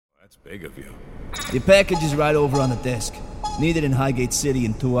That's big of you. Your package is right over on the desk. Needed in Highgate City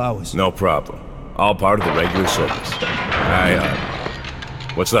in 2 hours. No problem. All part of the regular service.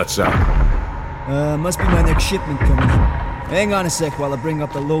 What's that sound? Must be my next shipment coming in. Hang on a sec while I bring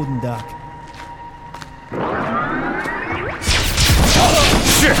up the loading dock.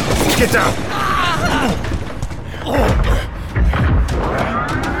 Shit! Get down!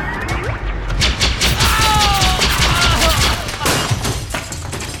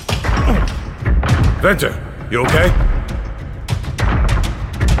 Venter, you okay?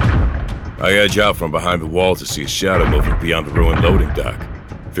 I edge out from behind the wall to see a shadow moving beyond the ruined loading dock.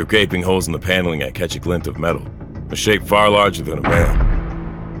 Through gaping holes in the paneling, I catch a glint of metal, a shape far larger than a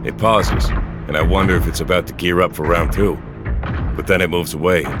man. It pauses, and I wonder if it's about to gear up for round 2. But then it moves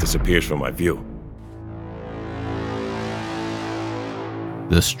away and disappears from my view.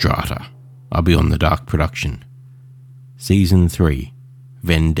 The Strata, a Beyond the Dark production. Season 3,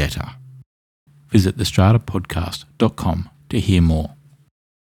 Vendetta. Visit thestratapodcast.com to hear more.